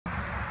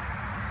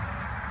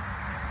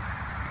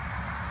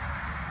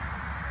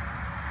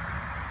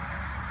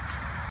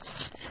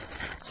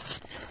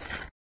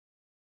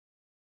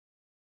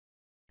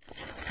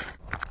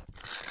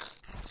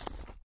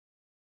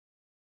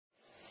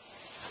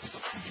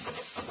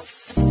Morning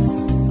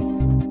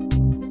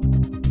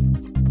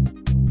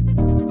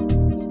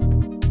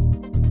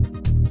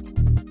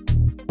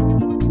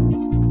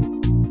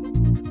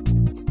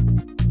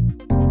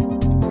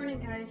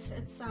guys,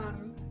 it's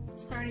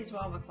already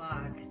 12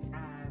 o'clock.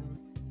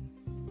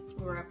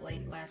 We were up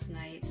late last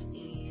night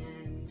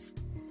and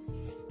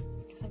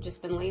I've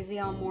just been lazy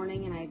all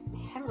morning and I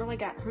haven't really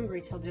got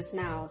hungry till just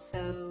now,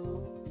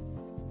 so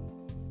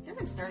I guess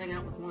I'm starting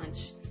out with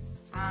lunch.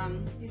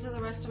 These are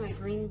the rest of my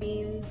green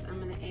beans. I'm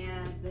going to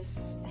add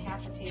this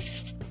half a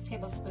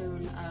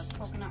tablespoon of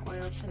coconut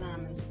oil to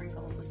them and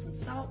sprinkle them with some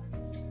salt.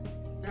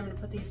 And I'm going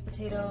to put these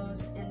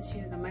potatoes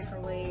into the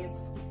microwave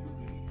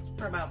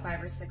for about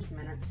 5 or 6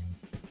 minutes.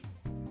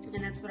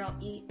 And that's what I'll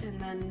eat, and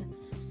then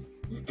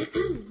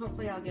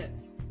hopefully I'll get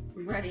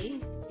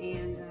ready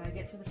and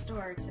get to the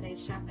store.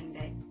 Today's shopping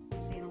day.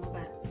 See you in a little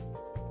bit.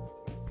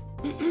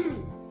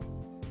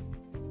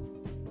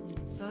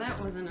 So that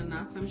wasn't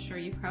enough. I'm sure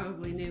you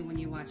probably knew when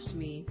you watched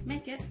me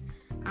make it.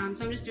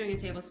 So I'm just doing a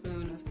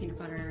tablespoon of peanut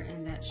butter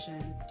and that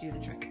should do the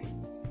trick.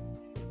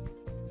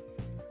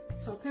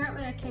 So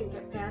apparently I can't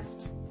get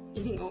past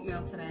eating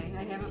oatmeal today.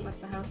 I haven't left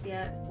the house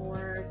yet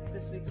for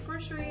this week's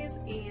groceries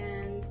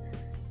and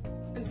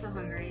I'm still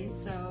hungry.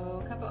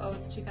 So a cup of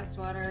oats, 2 cups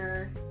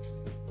water.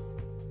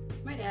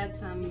 Might add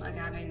some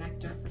agave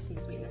nectar for some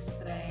sweetness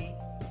today.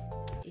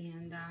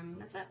 And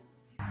that's it.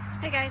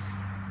 Hey guys,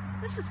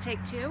 this is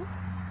take 2.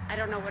 I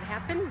don't know what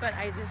happened, but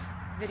I just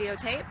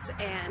videotaped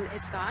and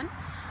it's gone.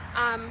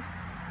 I'm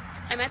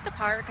at the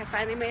park. I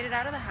finally made it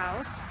out of the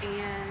house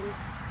and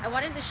I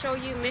wanted to show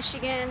you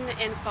Michigan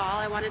in fall.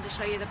 I wanted to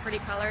show you the pretty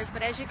colors,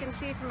 but as you can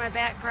see from my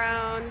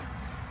background,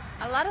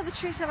 a lot of the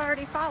trees have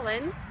already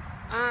fallen.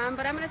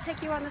 But I'm going to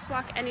take you on this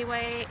walk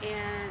anyway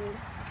and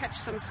catch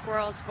some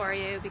squirrels for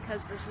you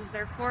because this is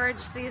their forage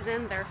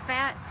season. They're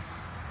fat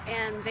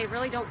and they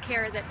really don't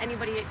care that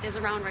anybody is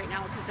around right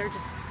now because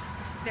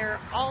they're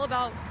all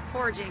about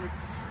foraging.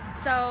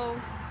 So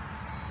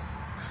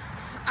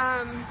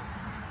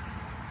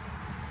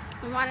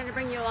we wanted to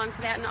bring you along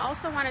for that, and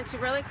also wanted to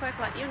really quick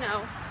let you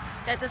know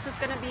that this is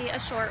going to be a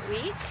short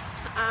week.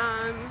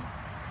 I'm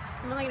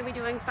only going to be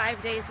doing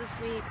 5 days this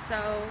week,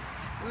 so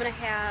I'm going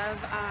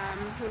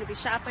to be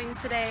shopping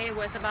today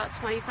with about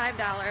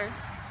 $25.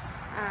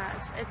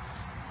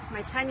 It's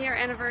my 10-year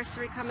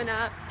anniversary coming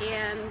up,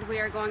 and we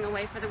are going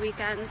away for the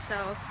weekend,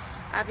 so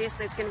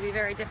obviously it's going to be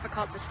very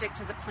difficult to stick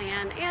to the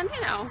plan, and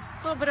you know,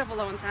 a little bit of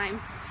alone time.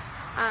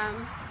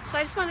 So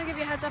I just want to give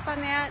you a heads up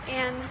on that,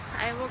 and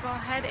I will go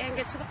ahead and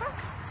get to the park.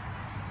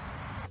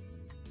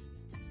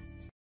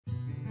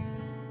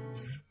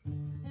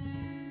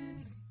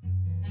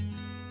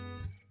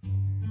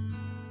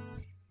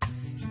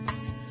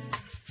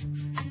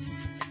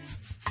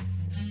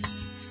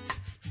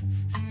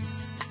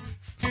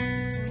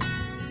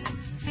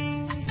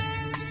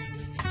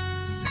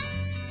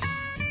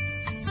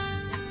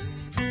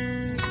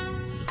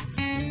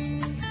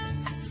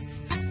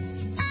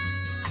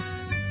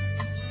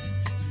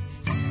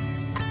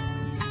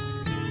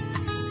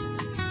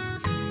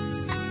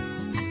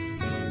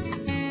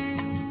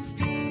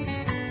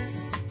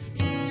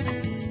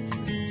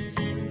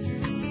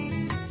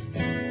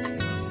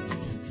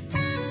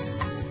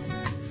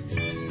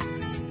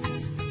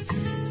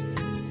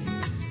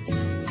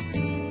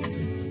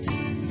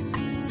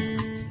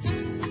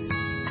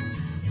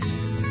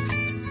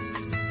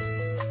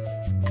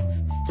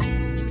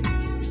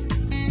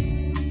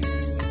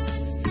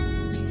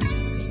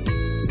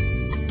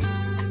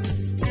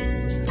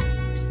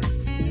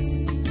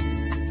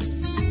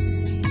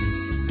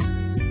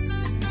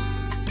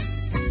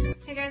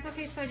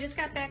 So I just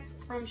got back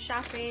from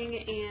shopping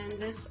and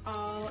this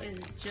all is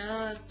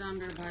just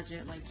under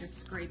budget, like just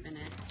scraping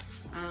it.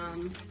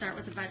 Start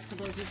with the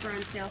vegetables. These were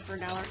on sale for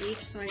 $1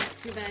 each, so I got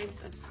 2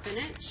 bags of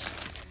spinach,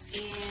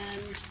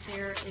 and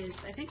there is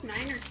I think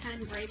 9 or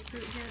 10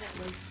 grapefruit here. That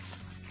was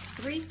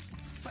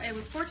it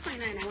was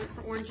 $4.29. I went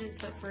for oranges,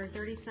 but for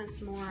 30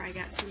 cents more I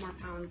got 2 more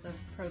pounds of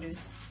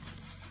produce.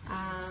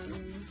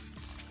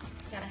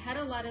 Got a head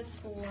of lettuce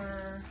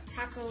for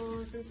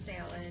tacos and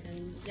salad,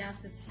 and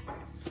yes, it's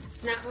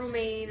not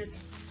romaine.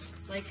 It's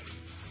like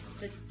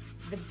the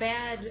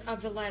bad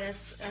of the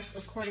lettuce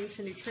according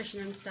to nutrition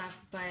and stuff,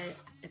 but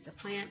it's a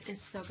plant.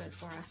 It's still good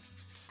for us.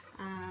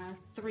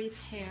 3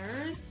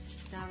 pears,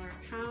 $1 a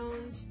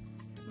pound.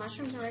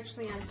 Mushrooms are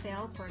actually on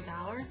sale for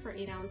 $1 for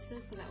 8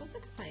 ounces, so that was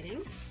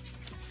exciting.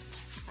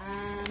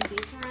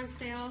 These are on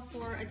sale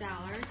for $1.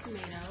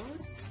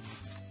 Tomatoes,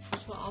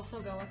 which will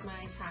also go with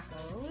my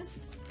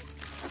tacos.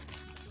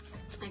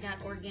 I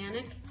got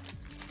organic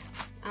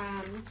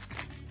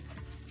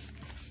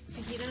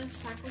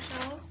fajitas, taco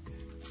shells,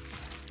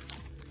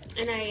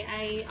 and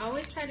I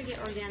always try to get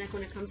organic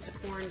when it comes to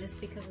corn just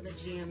because of the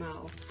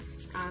GMO.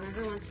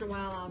 Every once in a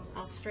while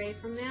I'll stray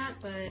from that,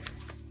 but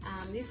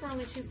these were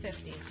only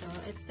 $2.50, so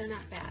they're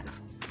not bad.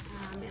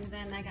 And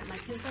then I got my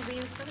pinto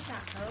beans for the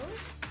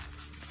tacos.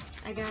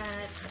 I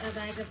got a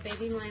bag of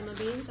baby lima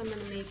beans. I'm going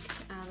to make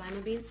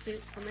lima bean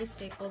soup for my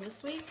staple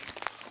this week.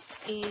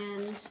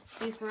 and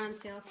these were on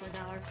sale for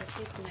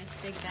 $1.50. It's a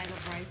nice big bag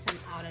of rice. I'm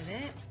out of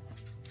it.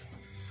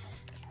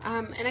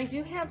 And I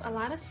do have a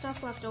lot of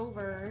stuff left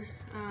over.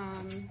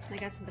 I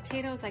got some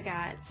potatoes, I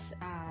got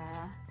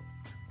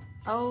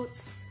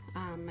oats,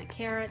 my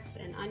carrots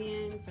and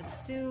onion for the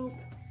soup.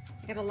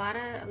 I got a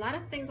lot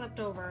of things left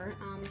over.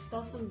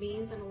 Still some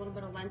beans and a little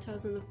bit of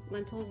lentils in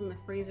the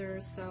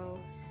freezer. So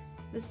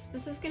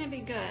this is gonna be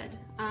good.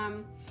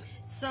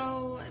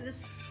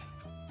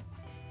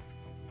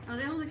 I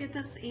was able to get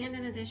this, and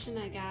in addition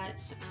I got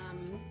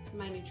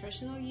my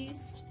nutritional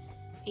yeast,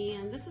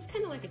 and this is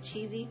kind of like a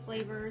cheesy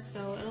flavor,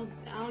 so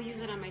I'll use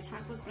it on my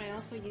tacos, but I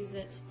also use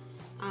it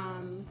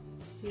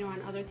you know,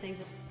 on other things.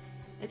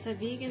 It's a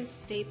vegan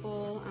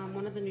staple.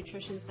 One of the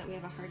nutritions that we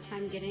have a hard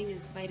time getting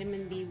is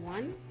vitamin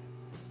B1,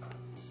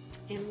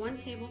 and 1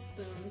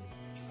 tablespoon,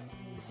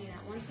 you can see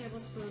that, 1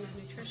 tablespoon of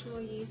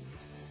nutritional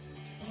yeast,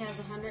 it has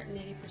 180%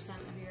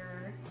 of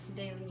your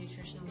daily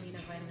nutritional need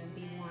of vitamin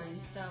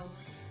B1. So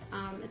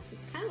it's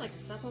kind of like a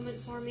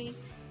supplement for me.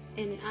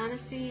 In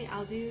honesty,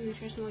 I'll do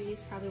nutritional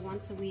yeast probably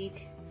once a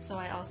week, so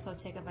I also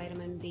take a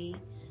vitamin B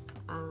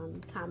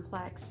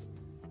complex.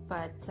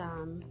 But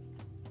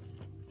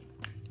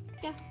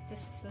yeah,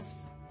 this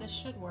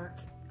should work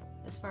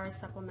as far as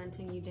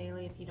supplementing you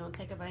daily if you don't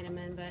take a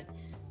vitamin. But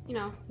you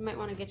know, you might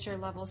want to get your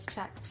levels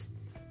checked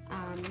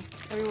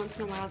every once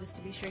in a while just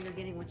to be sure you're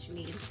getting what you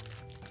need.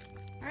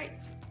 All right,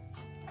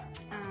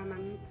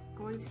 I'm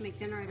going to make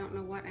dinner. I don't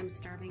know what, I'm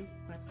starving,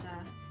 but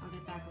I'll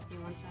get back with you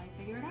once I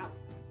figure it out.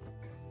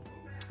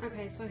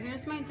 Okay, so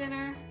here's my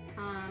dinner.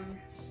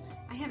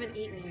 I haven't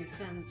eaten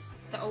since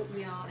the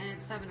oatmeal, and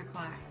it's 7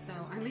 o'clock, so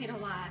I made a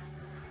lot.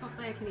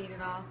 Hopefully I can eat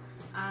it all.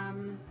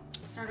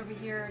 Start over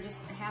here, just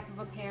a half of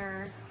a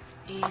pear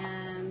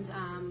and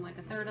like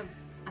a head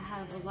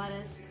of the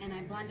lettuce, and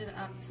I blended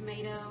up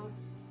tomato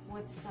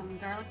with some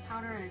garlic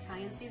powder and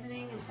Italian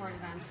seasoning and poured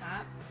it on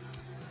top.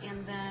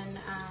 And then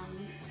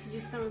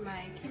used some of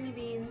my kidney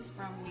beans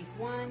from week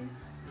 1,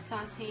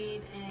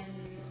 sauteed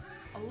in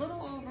a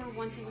little over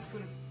 1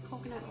 tablespoon of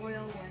coconut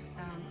oil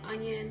with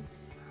onion,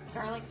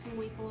 garlic from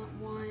week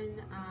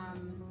 1,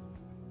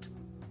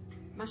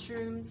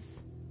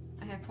 mushrooms.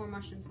 I have 4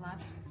 mushrooms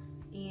left,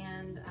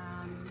 and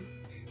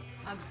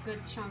a good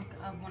chunk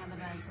of one of the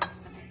bags of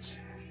spinach.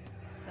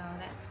 So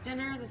that's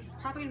dinner. This is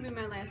probably going to be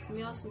my last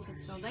meal since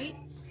it's so late.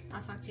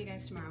 I'll talk to you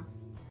guys tomorrow.